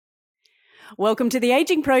Welcome to the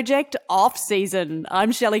Aging Project Off Season.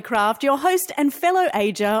 I'm Shelley Craft, your host and fellow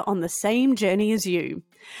ager on the same journey as you.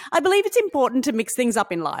 I believe it's important to mix things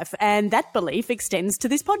up in life, and that belief extends to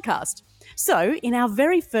this podcast. So, in our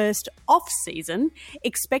very first off season,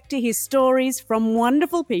 expect to hear stories from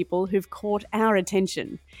wonderful people who've caught our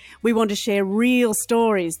attention. We want to share real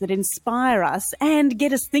stories that inspire us and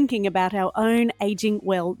get us thinking about our own aging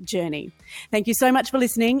well journey. Thank you so much for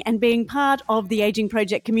listening and being part of the Aging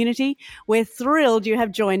Project community. We're thrilled you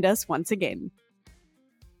have joined us once again.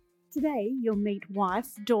 Today, you'll meet wife,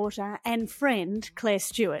 daughter and friend Clare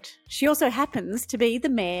Stewart. She also happens to be the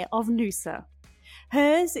Mayor of Noosa.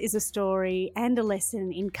 Hers is a story and a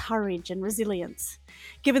lesson in courage and resilience.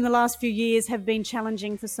 Given the last few years have been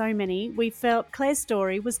challenging for so many, we felt Clare's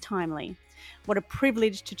story was timely. What a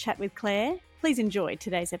privilege to chat with Clare. Please enjoy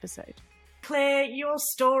today's episode. Clare, your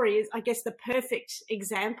story is, I guess, the perfect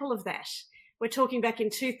example of that. We're talking back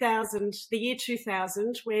in 2000, the year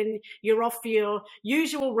 2000, when you're off for your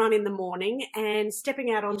usual run in the morning and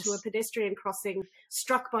stepping out onto a pedestrian crossing,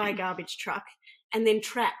 struck by a garbage truck, and then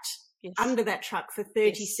trapped under that truck for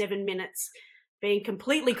 37 minutes, being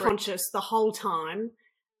completely conscious the whole time.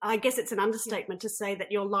 I guess it's an understatement to say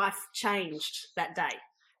that your life changed that day.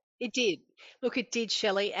 It did. Look, it did,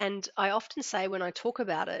 Shelley. And I often say when I talk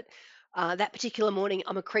about it, that particular morning,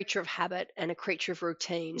 I'm a creature of habit and a creature of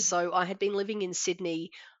routine. So I had been living in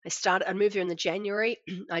Sydney. I moved there in the January.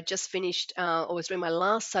 I just finished, or was doing my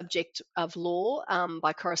last subject of law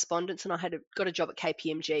by correspondence, and I got a job at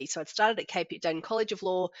KPMG. So I'd started at Dayton College of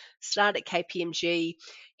Law, started at KPMG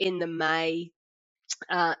in the May,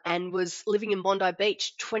 and was living in Bondi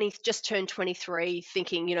Beach, just turned 23,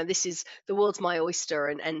 thinking, the world's my oyster,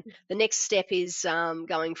 and the next step is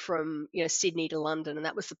going from, Sydney to London, and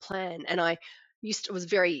that was the plan. And I was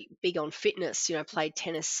very big on fitness, played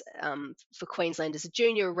tennis for Queensland as a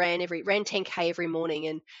junior, ran 10K every morning.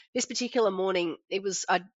 And this particular morning,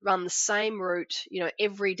 I'd run the same route,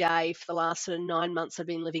 every day for the last sort of 9 months I'd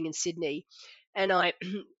been living in Sydney. And I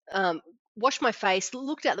washed my face,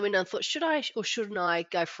 looked out the window and thought, should I or shouldn't I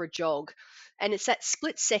go for a jog? And it's that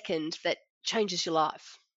split second that changes your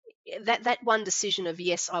life. That one decision of,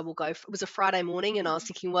 yes, I will go. It was a Friday morning and I was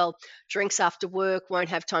thinking, well, drinks after work, won't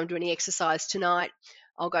have time to do any exercise tonight.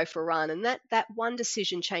 I'll go for a run. And that one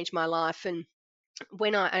decision changed my life. And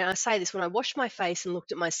when I say this, when I washed my face and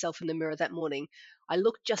looked at myself in the mirror that morning, I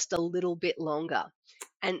looked just a little bit longer.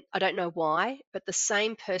 And I don't know why, but the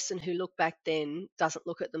same person who looked back then doesn't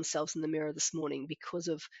look at themselves in the mirror this morning because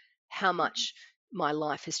of how much my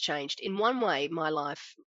life has changed. In one way, my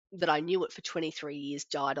life that I knew it for 23 years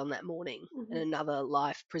died on that morning, and another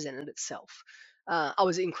life presented itself. I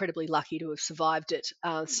was incredibly lucky to have survived it.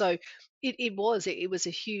 So it was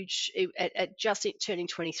a huge, at just turning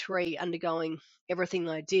 23, undergoing everything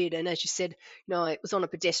I did. And as you said, it was on a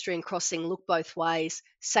pedestrian crossing, looked both ways,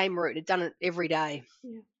 same route, had done it every day.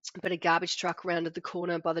 Yeah. But a garbage truck rounded the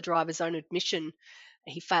corner by the driver's own admission.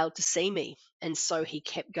 He failed to see me, and so he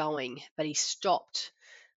kept going, but he stopped.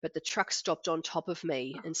 But the truck stopped on top of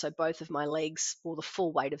me, and so both of my legs bore the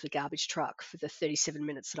full weight of the garbage truck for the 37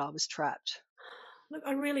 minutes that I was trapped. Look,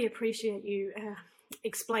 I really appreciate you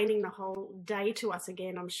explaining the whole day to us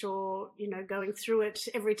again. I'm sure, going through it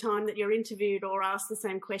every time that you're interviewed or asked the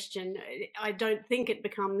same question, I don't think it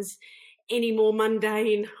becomes any more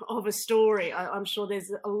mundane of a story. I'm sure there's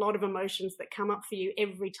a lot of emotions that come up for you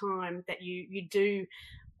every time that you do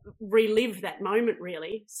relive that moment,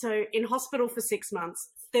 really. So in hospital for 6 months,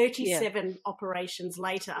 37 operations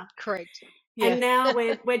later. Correct. Yeah. And now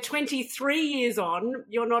we're 23 years on.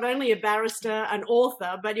 You're not only a barrister, an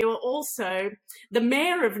author, but you're also the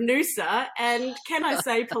Mayor of Noosa, and can I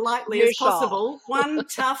say politely as possible, one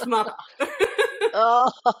tough mother.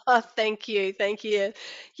 Oh, thank you.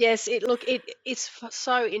 Yes, it's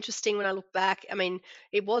so interesting when I look back. I mean,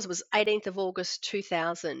 it was 18th of August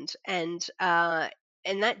 2000,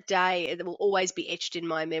 and that day, it will always be etched in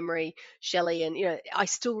my memory, Shelley. And, I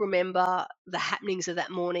still remember the happenings of that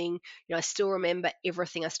morning. I still remember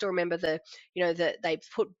everything. I still remember that they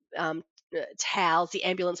put towels. The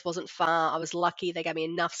ambulance wasn't far. I was lucky. They gave me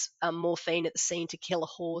enough morphine at the scene to kill a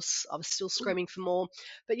horse. I was still screaming for more.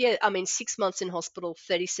 But 6 months in hospital,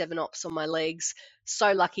 37 ops on my legs.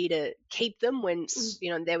 So lucky to keep them when,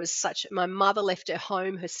 there was my mother left her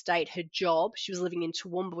home, her state, her job. She was living in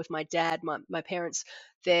Toowoomba with my dad, my parents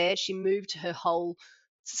there. She moved her whole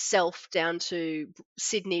self down to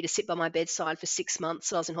Sydney to sit by my bedside for 6 months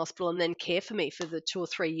that I was in hospital, and then care for me for the 2 or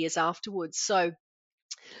 3 years afterwards. So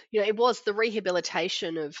it was the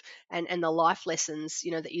rehabilitation of and the life lessons,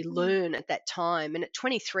 that you learn at that time. And at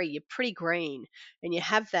 23, you're pretty green, and you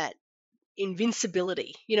have that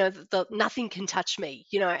invincibility, nothing can touch me,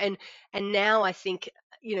 and now I think,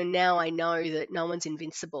 now I know that no one's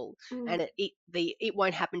invincible, Mm. and it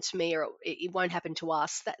won't happen to me, or it won't happen to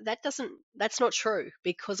us. That's not true,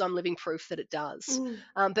 because I'm living proof that it does.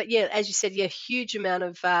 Mm. But yeah, as you said, yeah, huge amount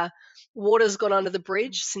of water's gone under the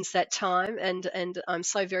bridge since that time, and I'm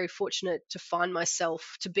so very fortunate to find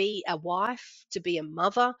myself to be a wife, to be a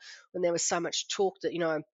mother, when there was so much talk that,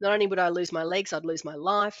 not only would I lose my legs, I'd lose my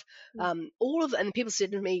life. And people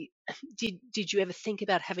said to me, did you ever think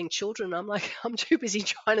about having children? I'm like, I'm too busy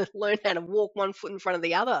trying to learn how to walk one foot in front of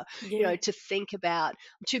the other, Yeah. to think about.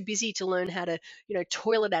 I'm too busy to learn how to,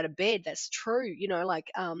 toilet out of bed. That's true.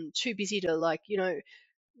 Too busy to,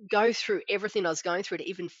 go through everything I was going through to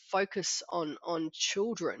even focus on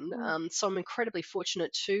children. Mm. So I'm incredibly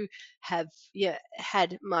fortunate to have,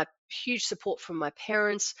 had my huge support from my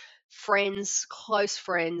parents, friends, close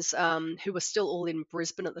friends, who were still all in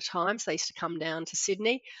Brisbane at the time. So they used to come down to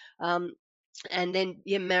Sydney. Um, and then,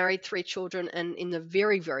 married, 3 children, and in the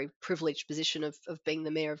very, very privileged position of being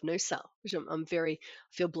the mayor of Noosa, which I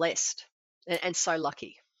feel blessed, and so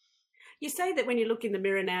lucky. You say that when you look in the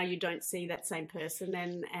mirror now, you don't see that same person,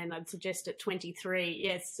 and I'd suggest at 23,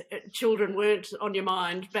 yes, children weren't on your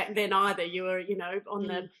mind back then either. You were, on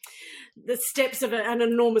Mm. the steps of an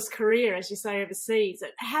enormous career, as you say, overseas.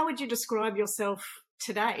 How would you describe yourself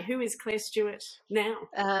today? Who is Clare Stewart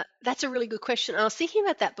now? That's a really good question. I was thinking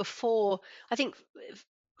about that before. I think,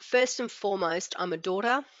 first and foremost, I'm a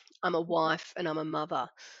daughter, I'm a wife, and I'm a mother.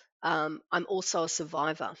 I'm also a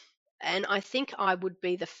survivor. And I think I would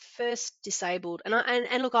be the first disabled.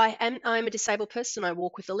 And look, I'm a disabled person. I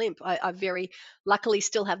walk with a limp. I very luckily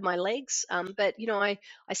still have my legs, but I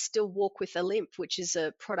still walk with a limp, which is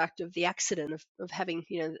a product of the accident of having,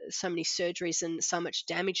 so many surgeries and so much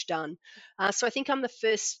damage done. So I think I'm the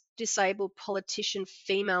first disabled politician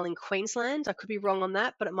female in Queensland. I could be wrong on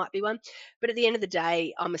that, but it might be one. But at the end of the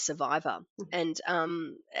day, I'm a survivor, and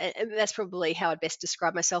that's probably how I'd best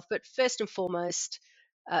describe myself. But first and foremost,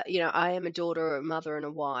 I am a daughter, a mother, and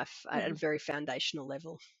a wife at a very foundational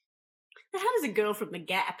level. How does a girl from the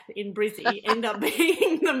Gap in Brizzy end up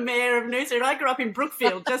being the mayor of Noosa? And I grew up in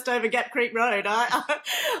Brookfield, just over Gap Creek Road.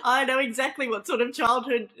 I know exactly what sort of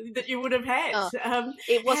childhood that you would have had. Oh,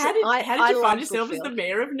 it How wasn't. did I you find love yourself as the Brookfield.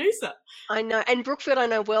 mayor of Noosa? I know, and Brookfield I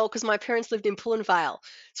know well because my parents lived in Pullen Vale,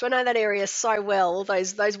 so I know that area so well. All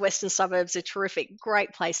those western suburbs are terrific,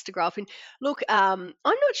 great place to grow up in. Look, I'm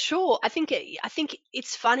not sure. I think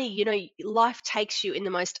it's funny. Life takes you in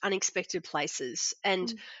the most unexpected places,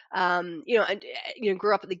 and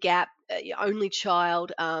grew up at the Gap, only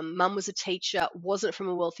child. Mum was a teacher, wasn't from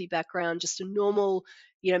a wealthy background, just a normal,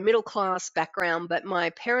 middle class background. But my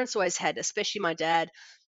parents always had, especially my dad,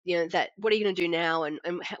 that what are you going to do now, and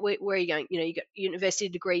where are you going, you got a university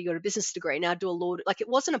degree, you got a business degree, now do a law. Like, it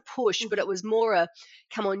wasn't a push, but it was more a,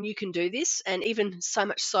 come on, you can do this. And even so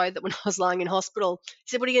much so that when I was lying in hospital, he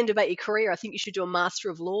said, what are you going to do about your career? I think you should do a master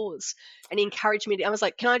of laws. And he encouraged me I was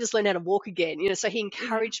like, can I just learn how to walk again? So he Yeah.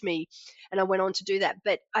 encouraged me, and I went on to do that.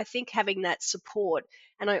 But I think having that support,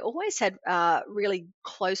 and I always had really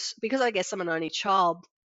close, because I guess I'm an only child,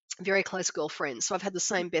 very close girlfriends. So I've had the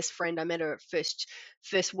same best friend. I met her at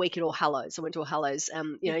first week at All Hallows. I went to All Hallows,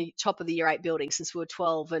 top of the year 8 building since we were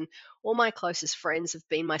 12, and all my closest friends have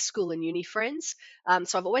been my school and uni friends.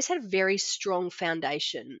 So I've always had a very strong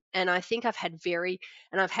foundation, and I think I've had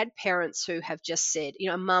parents who have just said,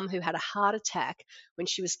 a mum who had a heart attack when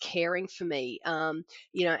she was caring for me, and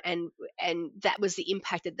that was the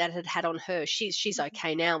impact that had on her. She's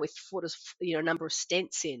okay now with a number of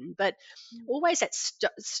stents in, but always that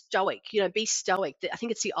stoic, be stoic. I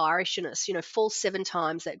think it's the Irish in us, fall 7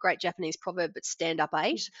 times, that great Japanese proverb, but stand up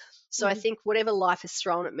 8. So I think whatever life has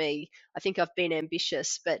thrown at me, I think I've been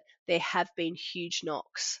ambitious, but there have been huge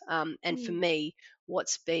knocks. And for me,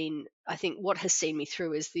 I think what has seen me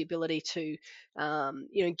through is the ability to,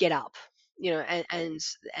 get up,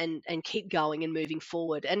 and keep going and moving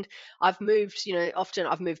forward. And I've moved, often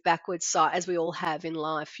I've moved backwards, so as we all have in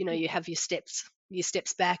life. You have your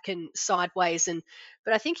steps back and sideways,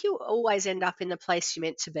 but I think you always end up in the place you're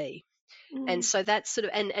meant to be. And Mm. so that's sort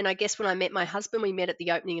of, and I guess when I met my husband, we met at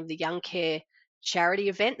the opening of the Young Care charity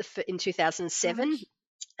event in 2007. Right.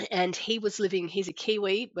 And he's a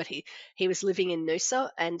Kiwi, but he was living in Noosa,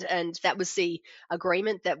 and that was the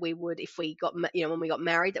agreement, that we would, if we got when we got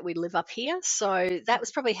married, that we'd live up here. So that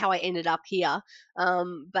was probably how I ended up here.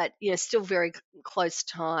 But still very close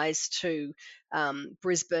ties to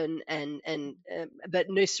Brisbane, but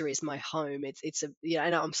Noosa is my home. It's a,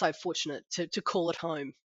 and I'm so fortunate to call it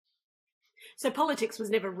home. So politics was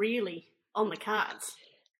never really on the cards.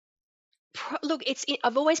 Look,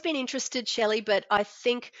 I've always been interested, Shelley, but I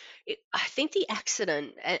think the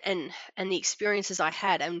accident and the experiences I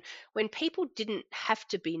had, and when people didn't have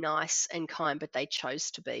to be nice and kind, but they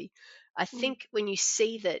chose to be, I Mm, think when you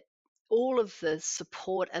see that all of the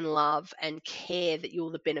support and love and care that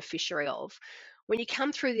you're the beneficiary of, when you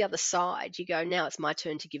come through the other side, you go, now it's my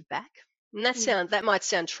turn to give back. And mm. that might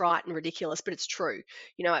sound trite and ridiculous, but it's true.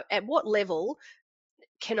 At what level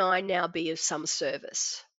can I now be of some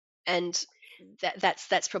service? And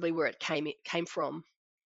that's probably where it came from.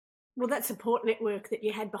 Well, that support network that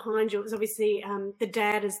you had behind you, it was obviously the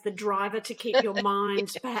dad as the driver to keep your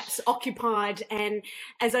mind perhaps occupied, and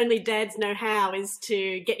as only dads know how, is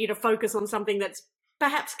to get you to focus on something that's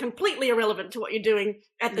perhaps completely irrelevant to what you're doing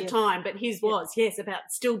at the Yeah, time. But his yeah, was, yes, about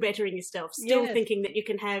still bettering yourself, still yeah, thinking that you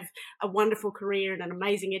can have a wonderful career and an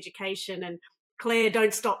amazing education. And Claire,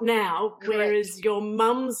 don't stop now. correct. Whereas your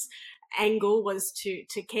mum's angle was to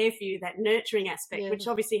care for you, that nurturing aspect, Yeah. which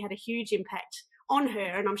obviously had a huge impact on her,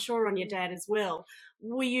 and I'm sure on your Mm. dad as well.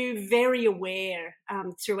 Were you very aware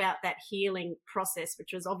throughout that healing process,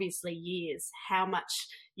 which was obviously years, how much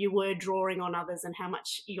you were drawing on others and how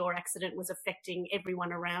much your accident was affecting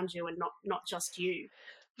everyone around you and not just you?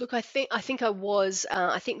 Look, I think I was.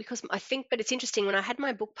 I think because I think, but it's interesting. When I had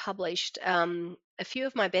my book published, a few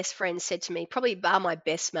of my best friends said to me, probably bar my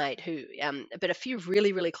best mate, but a few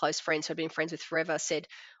really, really close friends who I've been friends with forever, said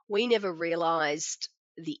we never realised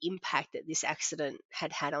the impact that this accident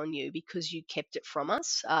had had on you because you kept it from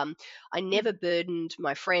us. I never Mm. burdened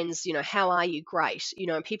my friends. How are you? Great.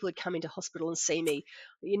 And people would come into hospital and see me.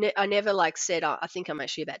 I never like said, I think I'm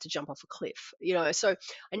actually about to jump off a cliff. So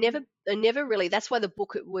I never Mm. I never really, that's why the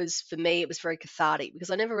book, it was, for me, it was very cathartic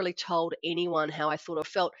because I never really told anyone how I thought or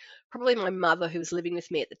felt. Probably my mother, who was living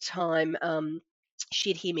with me at the time,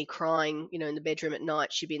 she'd hear me crying, in the bedroom at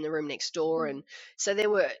night. She'd be in the room next door. Mm. And so there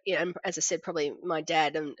were, and as I said, probably my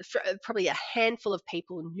dad and probably a handful of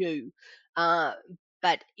people knew. Uh,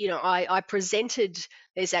 but, I presented,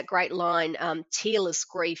 there's that great line, tearless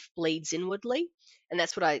grief bleeds inwardly. And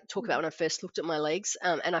that's what I talk about Mm. when I first looked at my legs.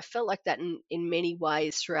 And I felt like that in many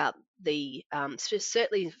ways throughout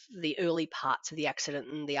certainly the early parts of the accident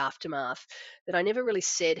and the aftermath, that I never really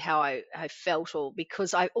said how I felt, or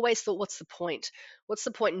because I always thought, what's the point? What's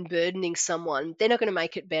the point in burdening someone? They're not going to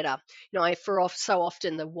make it better. So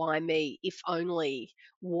often the why me, if only,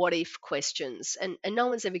 what if questions, and no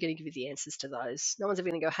one's ever going to give you the answers to those. No one's ever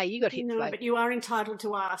going to go, hey, you got hit No, by. but you are entitled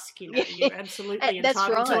to ask, Yeah, you're absolutely that's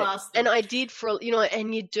entitled to right. ask And them. I did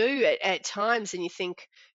and you do at times, and you think,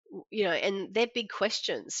 and they're big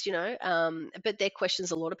questions, but they're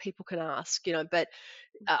questions a lot of people can ask, but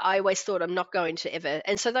I always thought I'm not going to ever.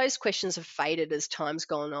 And so those questions have faded as time's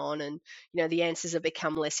gone on, and the answers have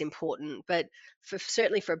become less important. But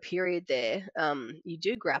certainly for a period there, you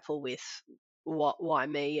do grapple with why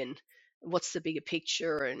me, and what's the bigger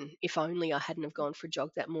picture, and if only I hadn't have gone for a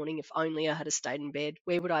jog that morning, if only I had have stayed in bed,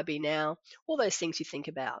 where would I be now? All those things you think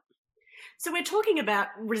about. So we're talking about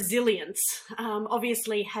resilience.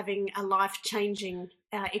 Obviously, having a life-changing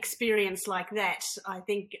experience like that, I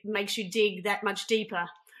think, makes you dig that much deeper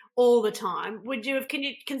all the time. Can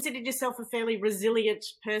you considered yourself a fairly resilient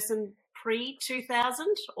person pre 2000,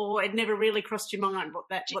 or it never really crossed your mind what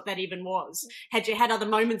that even was? Had you had other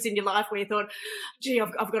moments in your life where you thought, "Gee,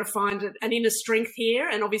 I've got to find an inner strength here,"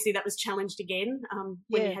 and obviously that was challenged again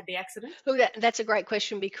when you Yeah. had the accident? Look, that's a great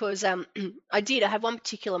question because I had one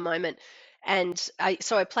particular moment, and I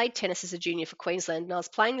played tennis as a junior for Queensland, and I was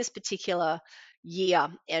playing this particular year,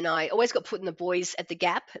 and I always got put in the boys at the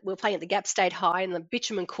Gap. We were playing at the Gap, stayed high in the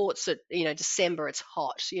bitumen courts at December. It's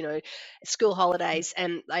hot, school holidays,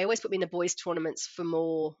 and they always put me in the boys tournaments for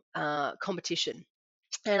more competition.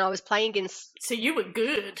 And I was playing against. So you were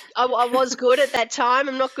good. I was good at that time.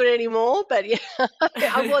 I'm not good anymore, but yeah,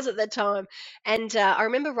 I was at that time. And I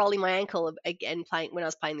remember rolling my ankle again playing when I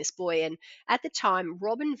was playing this boy. And at the time,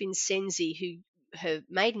 Robin Vincenzi, who her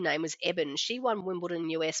maiden name was Eben, she won Wimbledon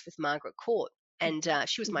US with Margaret Court, and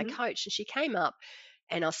she was my Hmm. coach. And she came up,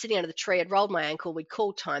 and I was sitting under the tree. I'd rolled my ankle. We'd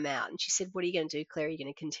called time out, and she said, "What are you going to do, Claire? Are you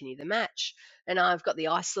going to continue the match?" And I've got the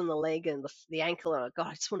ice on the leg and the ankle, and God,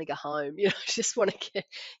 I just want to go home. I just want to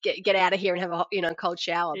get out of here and have a cold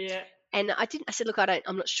shower. Yeah. And I said, look,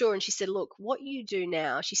 I'm not sure. And she said, look, what you do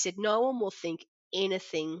now, she said, no one will think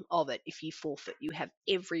anything of it if you forfeit. You have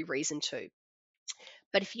every reason to.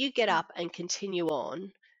 But if you get up and continue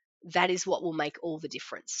on, that is what will make all the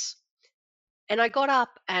difference. And I got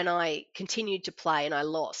up and I continued to play and I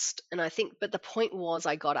lost. And I think, but the point was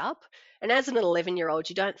I got up. And as an 11-year-old,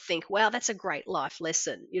 you don't think, wow, that's a great life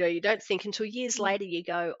lesson. You don't think until years Mm. later you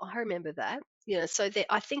go, I remember that. So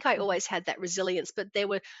I think I Mhm. always had that resilience, but there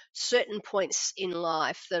were certain points in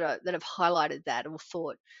life that have highlighted that or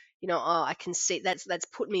thought, oh, I can see that's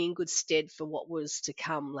put me in good stead for what was to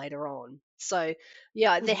come later on. So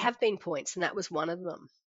yeah, there Mhm. have been points, and that was one of them.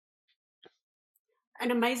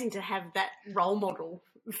 And amazing to have that role model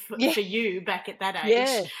Yeah, for you back at that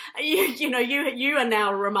age. yeah. You are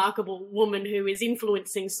now a remarkable woman who is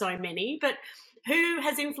influencing so many, but who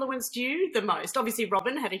has influenced you the most? Obviously,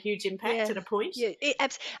 Robin had a huge impact Yeah, at a point. yeah.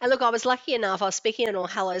 And look, I was lucky enough. I was speaking at All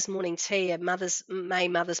Hallows Morning Tea, a Mother's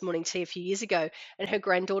Morning Tea a few years ago, and her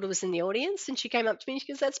granddaughter was in the audience, and she came up to me and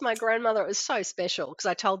she goes, "That's my grandmother." It was so special because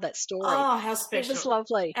I told that story. Oh, how It was special.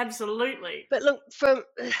 lovely. Absolutely. But look, from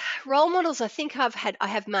role models, I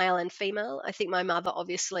have male and female. I think my mother,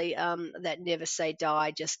 obviously, that never say die,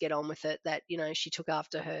 just get on with it. That she took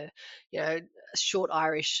after her, you know, short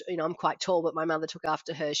Irish. I'm quite tall, but my mother took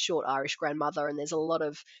after her short Irish grandmother, and there's a lot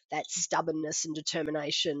of that stubbornness and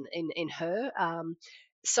determination in her.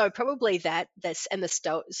 So probably that's Emma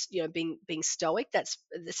Stoic, being stoic.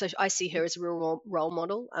 So I see her as a real role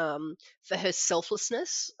model. For her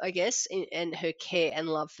selflessness, I guess, and her care and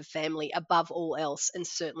love for family above all else, and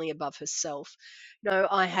certainly above herself.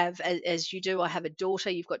 I have, as you do, I have a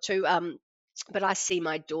daughter. You've got two. But I see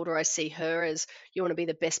my daughter, I see her as you want to be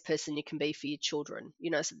the best person you can be for your children,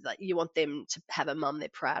 so that you want them to have a mum they're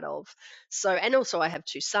proud of. So, and also I have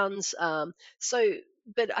two sons.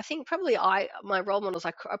 But I think probably my role models,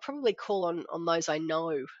 I probably call on those I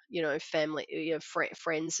know, family,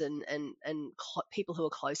 friends and people who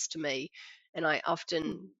are close to me. And I often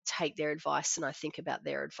Mhm. take their advice and I think about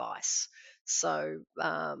their advice. So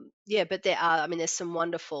yeah, but there's some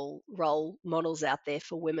wonderful role models out there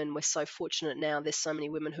for women. We're so fortunate now. There's so many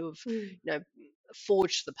women who have, Mm. you know,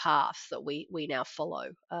 forged the path that we now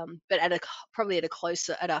follow. But probably at a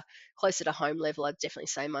closer to home level, I'd definitely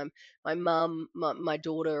say my mum, my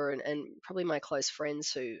daughter, and probably my close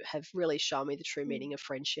friends who have really shown me the true Mm. meaning of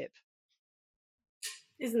friendship.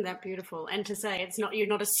 Isn't that beautiful? And to say you're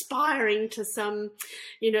not aspiring to some,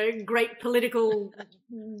 great political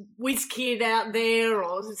whiz kid out there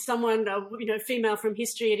or someone, female from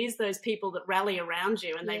history. It is those people that rally around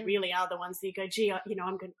you, and they Yeah, really are the ones that you go, gee, I'm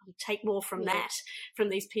going to take more from yeah. that, from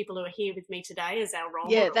these people who are here with me today as our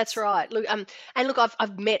role Yeah, that's models. right. Look, and look,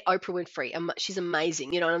 I've met Oprah Winfrey. She's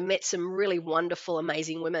amazing, and I've met some really wonderful,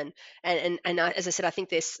 amazing women. As I said, I think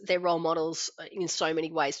they're role models in so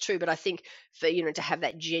many ways too. But I think for to have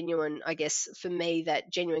that genuine, I guess for me,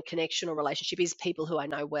 that genuine connection or relationship is people who I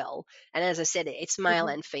know well. And as I said, it's male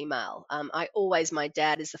Mm-hmm. and female. My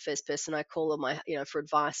dad is the first person I call on for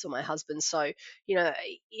advice, or my husband. So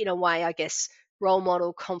in a way, I guess role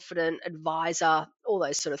model, confident advisor, all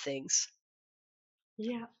those sort of things.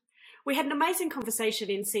 Yeah. We had an amazing conversation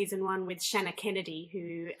in season one with Shanna Kennedy,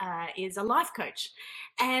 who is a life coach.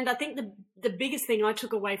 And I think the biggest thing I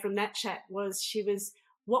took away from that chat was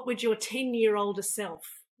what would your 10-year-older self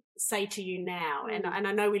say to you now? Mm, And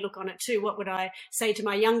I know we look on it too. What would I say to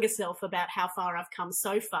my younger self about how far I've come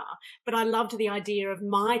so far? But I loved the idea of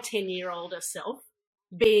my 10-year-older self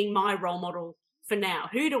being my role model for now.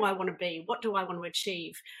 Who do I want to be? What do I want to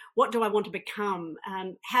achieve? What do I want to become?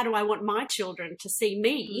 How do I want my children to see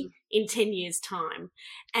me mm, in 10 years' time?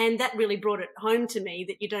 And that really brought it home to me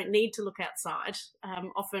that you don't need to look outside.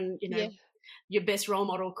 Often, yeah. your best role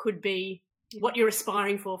model could be Yeah. what you're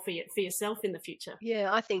aspiring for yourself in the future. Yeah,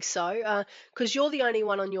 I think so. Because you're the only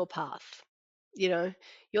one on your path. You know,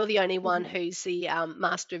 you're the only one Mhm. who's the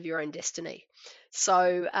master of your own destiny.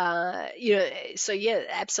 So, so yeah,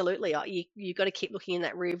 absolutely. You got to keep looking in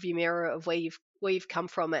that rearview mirror of where you've come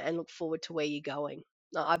from and look forward to where you're going.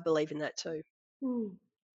 I believe in that too. Mm.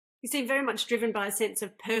 You seem very much driven by a sense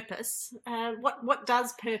of purpose. What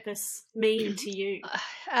does purpose mean to you?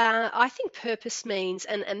 I think purpose means,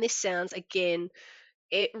 and this sounds again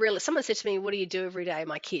it really someone said to me, "What do you do every day?"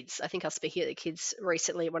 My kids. I think I was speaking at the kids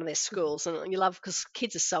recently at one of their schools, and you love because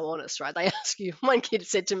kids are so honest, right? They ask you. One kid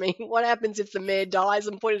said to me, "What happens if the mayor dies?"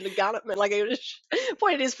 and pointed a gun at me, like he was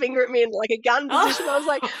pointed his finger at me in like a gun position. I was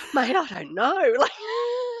like, Oh, "Mate, I don't know." Like,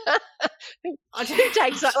 who, I who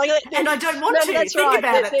takes that? Like, and I don't want no, but to that's think right.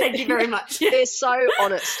 about it. Thank you very much. They're so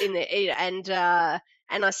honest in there,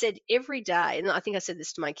 and I said every day, and I think I said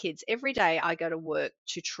this to my kids every day. I go to work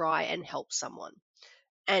to try and help someone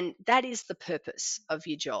And that is the purpose of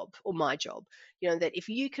your job or my job. That if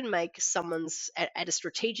you can make someone's at a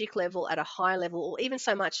strategic level, at a high level, or even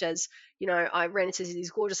so much as, I ran into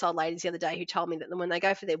these gorgeous old ladies the other day who told me that when they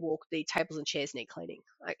go for their walk, the tables and chairs need cleaning.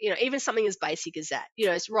 Even something as basic as that,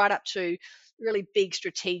 it's right up to really big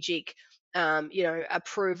strategic,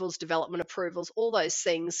 approvals, development approvals, all those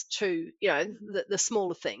things to, the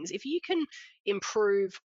smaller things. If you can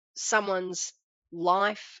improve someone's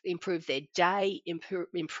life, improve their day,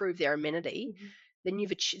 improve their amenity, Mhm. then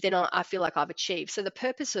then I feel like I've achieved. So the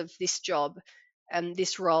purpose of this job and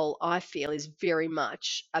this role, I feel, is very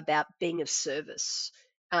much about being of service.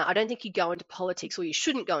 I don't think you go into politics, or you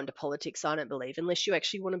shouldn't go into politics, I don't believe, unless you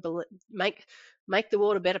actually want to make the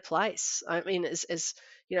world a better place. I mean, as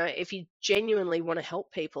if you genuinely want to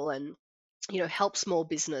help people and help small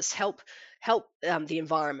business, help the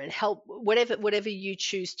environment, help whatever you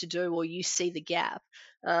choose to do, or you see the gap,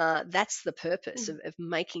 that's the purpose Mm. of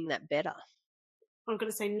making that better. I've got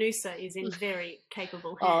to say, Noosa is in very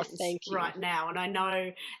capable Oh, hands thank you. right now, and I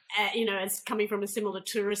know, as coming from a similar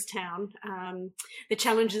tourist town, the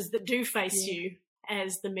challenges that do face Yeah. you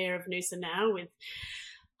as the Mayor of Noosa now, with,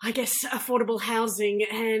 I guess, affordable housing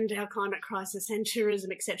and our climate crisis and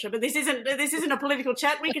tourism, etc. But this isn't a political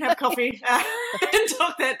chat. We can have coffee and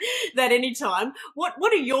talk that anytime.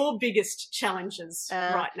 What are your biggest challenges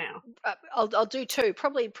Uh, right now? I'll do two.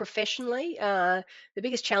 Probably professionally, the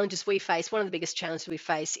biggest challenges we face. One of the biggest challenges we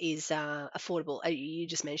face is affordable. You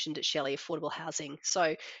just mentioned it, Shelley. Affordable housing.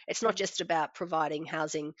 So it's not just about providing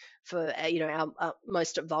housing for our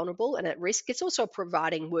most vulnerable and at risk. It's also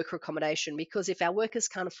providing worker accommodation, because if our workers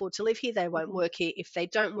can't afford to live here, they won't Mm-hmm. work here. If they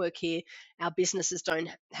don't work here, our businesses don't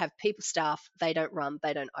have people, staff. They don't run.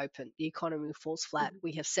 They don't open. The economy falls flat. Mm-hmm.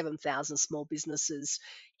 We have 7,000 small businesses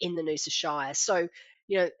in the Noosa Shire. So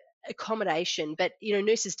you know, accommodation. But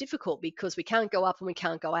Noosa is difficult because we can't go up and we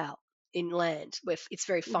can't go out inland, where it's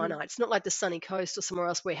very Mm-hmm. finite. It's not like the sunny coast or somewhere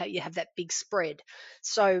else where you have that big spread.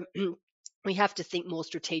 So we have to think more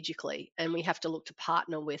strategically, and we have to look to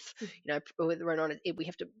partner with, whether or not we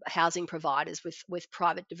have to housing providers with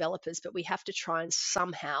private developers, but we have to try and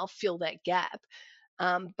somehow fill that gap.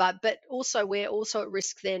 But also we're also at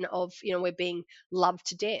risk then of, we're being loved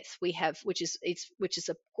to death. We have, which is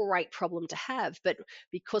a great problem to have, but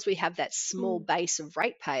because we have that small Mm. base of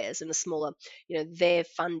ratepayers and a smaller, they're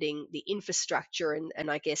funding the infrastructure and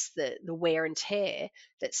I guess the wear and tear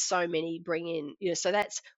that so many bring in. So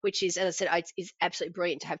that's, which is, as I said, it's absolutely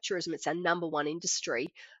brilliant to have tourism. It's our number one industry,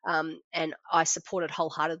 and I support it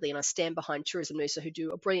wholeheartedly, and I stand behind Tourism Noosa, who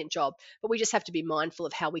do a brilliant job. But we just have to be mindful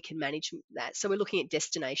of how we can manage that. So we're looking at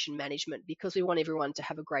destination management, because we want everyone to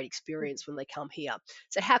have a great experience when they come here.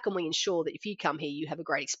 So how can we ensure that if you come here, you have a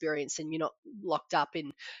great experience and you're not locked up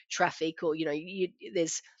in traffic, or you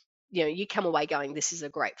come away going, this is a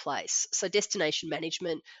great place. So destination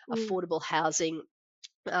management, Mm. affordable housing.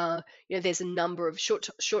 There's a number of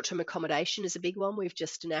short-term accommodation is a big one. We've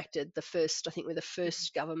just enacted the first, I think we're the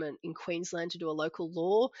first government in Queensland to do a local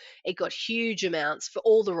law. It got huge amounts for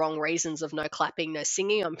all the wrong reasons of no clapping, no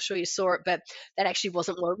singing. I'm sure you saw it, but that actually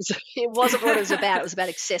wasn't what it was. It wasn't what it was about. It was about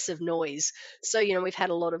excessive noise. So we've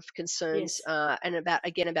had a lot of concerns, Yes. and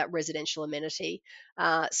about residential amenity.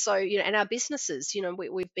 And our businesses,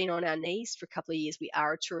 we've been on our knees for a couple of years. We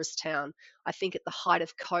are a tourist town. I think at the height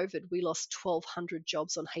of COVID, we lost 1,200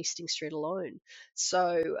 jobs on Hastings Street alone.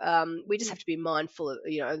 So we just Mm. have to be mindful of,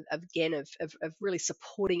 of really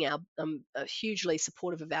supporting our, hugely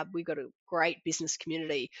supportive of our, we've got a great business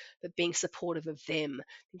community, but being supportive of them. I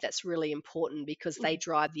think that's really important, because they Mm.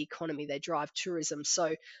 drive the economy, they drive tourism.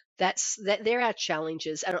 So they're our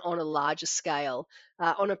challenges, and on a larger scale.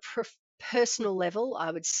 On a personal level,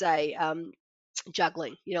 I would say,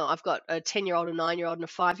 juggling. I've got a 10-year-old, a 9-year-old, and a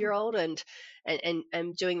 5-year-old, and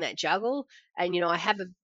doing that juggle. And I have a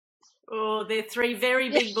Oh, they're three very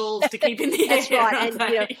big balls to keep in the that's air, right. aren't And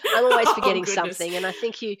they? I'm always Oh, forgetting goodness. something. And I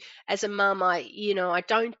think as a mum, I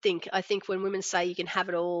think when women say you can have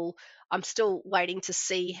it all, I'm still waiting to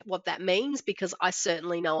see what that means, because I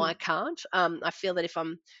certainly know I Mm. can't. I feel that if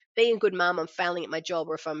I'm being a good mum, I'm failing at my job,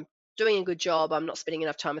 or if I'm doing a good job, I'm not spending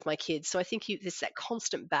enough time with my kids. So I think there's that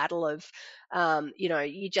constant battle of,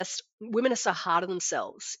 women are so hard on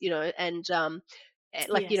themselves, and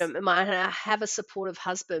Yes. I have a supportive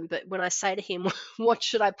husband, but when I say to him, what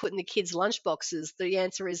should I put in the kids' lunch boxes? The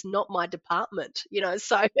answer is not my department,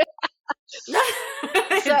 So,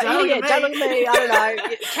 Don't look at yeah, don't me. look at me. I don't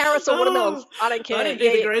know, carrots or watermelons. Oh, I don't I care. didn't do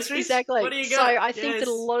Yeah, the yeah, groceries. What exactly. do you So got? I think that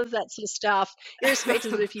a Yes. lot of that sort of stuff,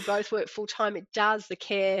 irrespective of if you both work full time, it does. The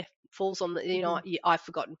care falls on the, Mhm. I've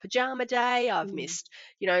forgotten pajama day. I've Mm. missed,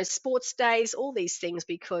 sports days, all these things,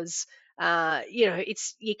 because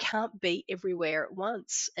it's you can't be everywhere at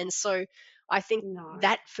once. And so I think No.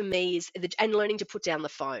 that for me is and learning to put down the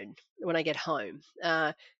phone when I get home.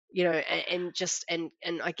 And just and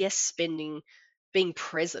I guess being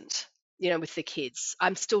present, with the kids.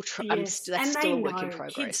 Yes, That's and still they a work in know. Kids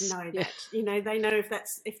progress. know Yeah. that. They know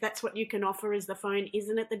if that's what you can offer as the phone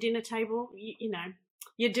isn't at the dinner table.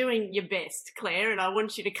 You're doing your best, Claire, and I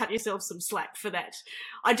want you to cut yourself some slack for that.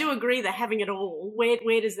 I do agree that having it all,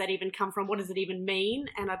 where does that even come from? What does it even mean?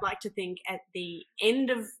 And I'd like to think at the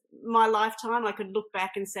end of my lifetime, I could look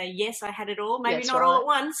back and say, yes, I had it all. Maybe That's not all right. at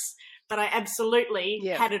once, but I absolutely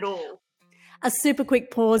Yeah. had it all. A super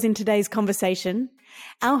quick pause in today's conversation.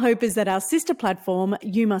 Our hope is that our sister platform,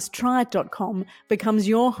 youmusttryit.com, becomes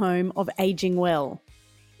your home of aging well.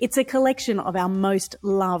 It's a collection of our most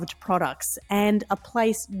loved products and a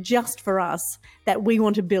place just for us that we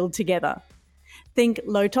want to build together. Think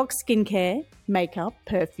low-tox skincare, makeup,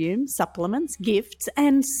 perfume, supplements, gifts,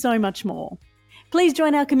 and so much more. Please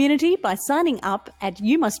join our community by signing up at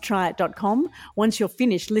youmusttryit.com once you're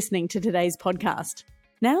finished listening to today's podcast.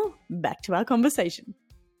 Now, back to our conversation.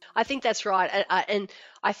 I think that's right, and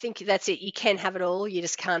I think that's it. You can have it all, you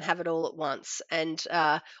just can't have it all at once, and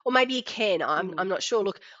or maybe you can. I'm not sure.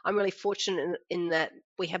 Look, I'm really fortunate in that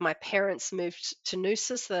we have my parents moved to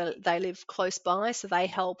Noosa, so they live close by, so they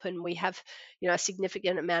help, and we have a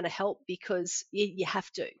significant amount of help because you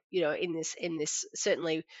have to, in this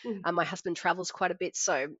certainly. Mm. My husband travels quite a bit,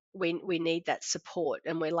 so we need that support,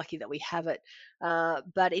 and we're lucky that we have it.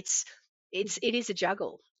 But it is a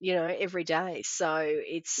juggle, every day. So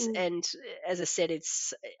it's Mm. and as I said,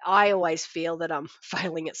 I always feel that I'm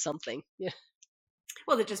failing at something. Yeah.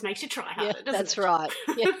 Well, it just makes you try Yeah, harder, doesn't that's right.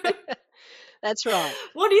 Yeah, it? that's right.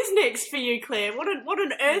 What is next for you, Claire? What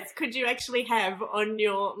on earth could you actually have on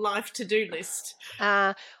your life to-do list?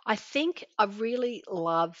 Uh, I think I really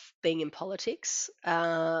love being in politics.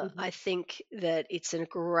 Mm-hmm. I think that it's a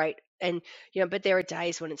great and but there are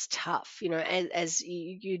days when it's tough. As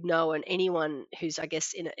you know, and anyone who's I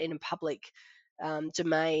guess in a public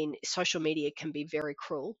domain, social media can be very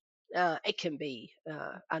cruel. It can be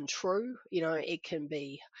untrue. It can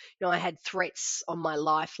be. I had threats on my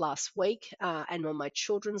life last week and on my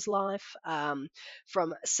children's life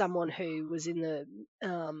from someone who was in the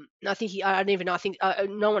I think I don't even know. I think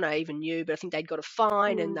no one I even knew, but I think they'd got a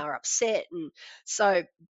fine and they Mm. were upset, and so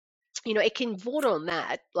it can border on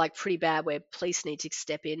that like pretty bad, where police need to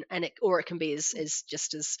step in, or it can be as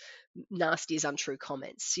just as nasty as untrue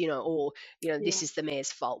comments, or this Yeah. is the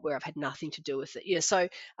mayor's fault where I've had nothing to do with it. So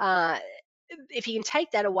uh, if you can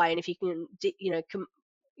take that away, and if you can,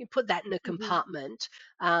 you put that in a Mm-hmm. compartment,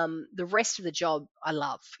 the rest of the job I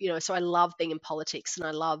love. So I love being in politics, and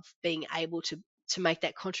I love being able to make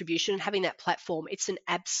that contribution and having that platform. It's an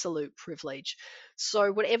absolute privilege.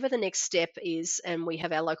 So whatever the next step is, and we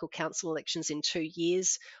have our local council elections in 2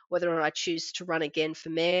 years, whether or not I choose to run again for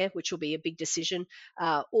mayor, which will be a big decision,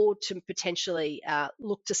 or to potentially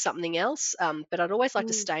look to something else. But I'd always like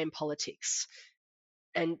to Mm. stay in politics,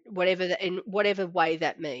 and in whatever way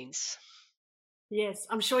that means. Yes,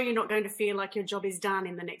 I'm sure you're not going to feel like your job is done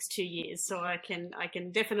in the next 2 years. So I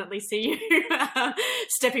can definitely see you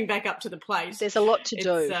stepping back up to the plate. There's a lot to It's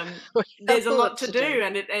do. there's a A lot lot to to do. do,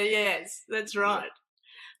 and yes, that's Yeah. right.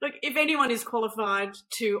 Look, if anyone is qualified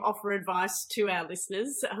to offer advice to our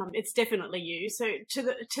listeners, it's definitely you. So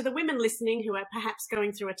to the women listening who are perhaps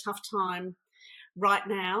going through a tough time right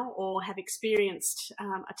now or have experienced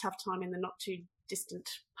a tough time in the not too distant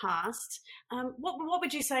past, what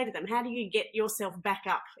would you say to them? How do you get yourself back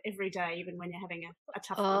up every day, even when you're having a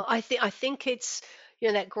tough one? I think it's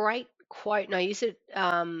that great quote, and I use it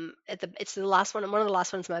it's the last one of the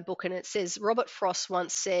last ones in my book, and it says Robert Frost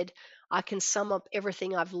once said, "I can sum up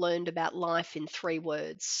everything I've learned about life in 3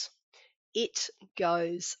 words: it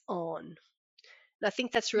goes on." And I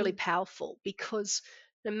think that's really Mm, powerful, because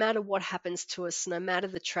no matter what happens to us, no matter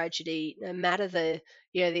the tragedy, no matter the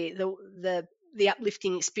the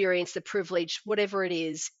uplifting experience, the privilege, whatever it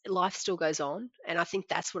is, life still goes on. And I think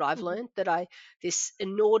that's what I've mhm, learned, that I this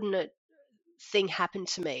inordinate thing happened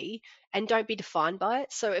to me, and don't be defined by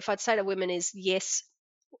it. So if I'd say to women is, yes,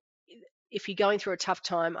 if you're going through a tough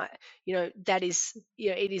time, that is,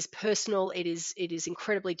 it is personal, it is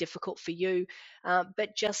incredibly difficult for you,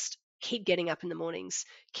 but just keep getting up in the mornings,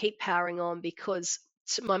 keep powering on, because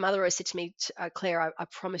my mother always said to me, Claire, I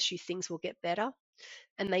promise you things will get better.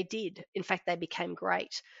 And they did. In fact, they became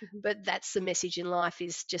great. mhm. But that's the message in life,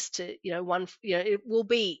 is just to, it will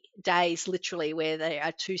be days literally where they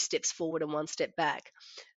are 2 steps forward and 1 step back.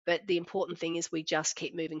 But the important thing is we just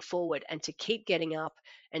keep moving forward and to keep getting up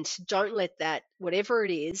and to don't let that, whatever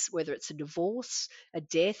it is, whether it's a divorce, a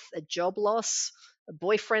death, a job loss, a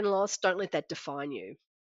boyfriend loss, don't let that define you.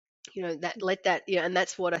 That let that, and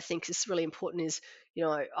that's what I think is really important is,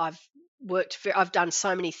 I've done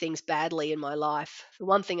so many things badly in my life. The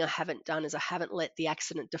one thing I haven't done is I haven't let the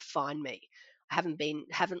accident define me. I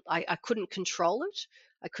couldn't control it.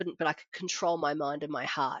 But I could control my mind and my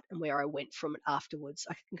heart and where I went from it afterwards.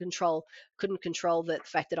 Couldn't control the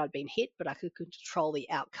fact that I'd been hit, but I could control the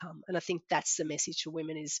outcome. And I think that's the message to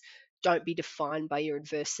women is don't be defined by your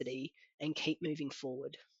adversity and keep moving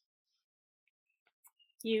forward.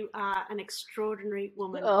 You are an extraordinary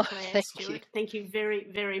woman, Oh, Clare thank Stewart. you. Thank you very,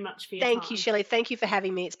 very much for your time. Thank you, Shelley. Thank you for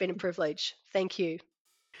having me. It's been a privilege. Thank you.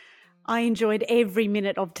 I enjoyed every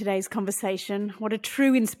minute of today's conversation. What a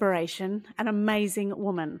true inspiration, an amazing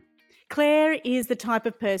woman. Clare is the type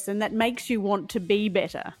of person that makes you want to be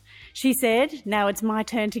better. She said, "Now it's my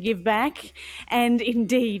turn to give back," and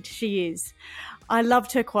indeed she is. I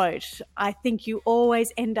loved her quote, "I think you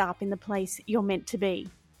always end up in the place you're meant to be."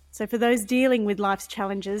 So for those dealing with life's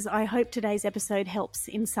challenges, I hope today's episode helps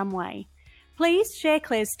in some way. Please share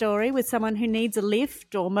Clare's story with someone who needs a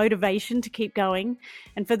lift or motivation to keep going.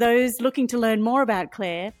 And for those looking to learn more about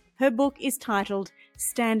Clare, her book is titled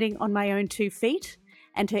Standing on My Own 2 Feet,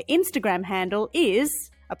 and her Instagram handle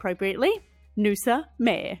is, appropriately, Noosa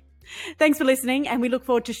Mayor. Thanks for listening, and we look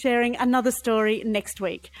forward to sharing another story next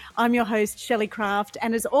week. I'm your host, Shelley Craft,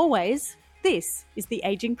 and as always, this is the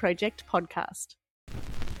Ageing Project podcast.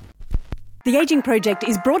 The Ageing Project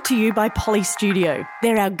is brought to you by Poly Studio.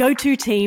 They're our go-to team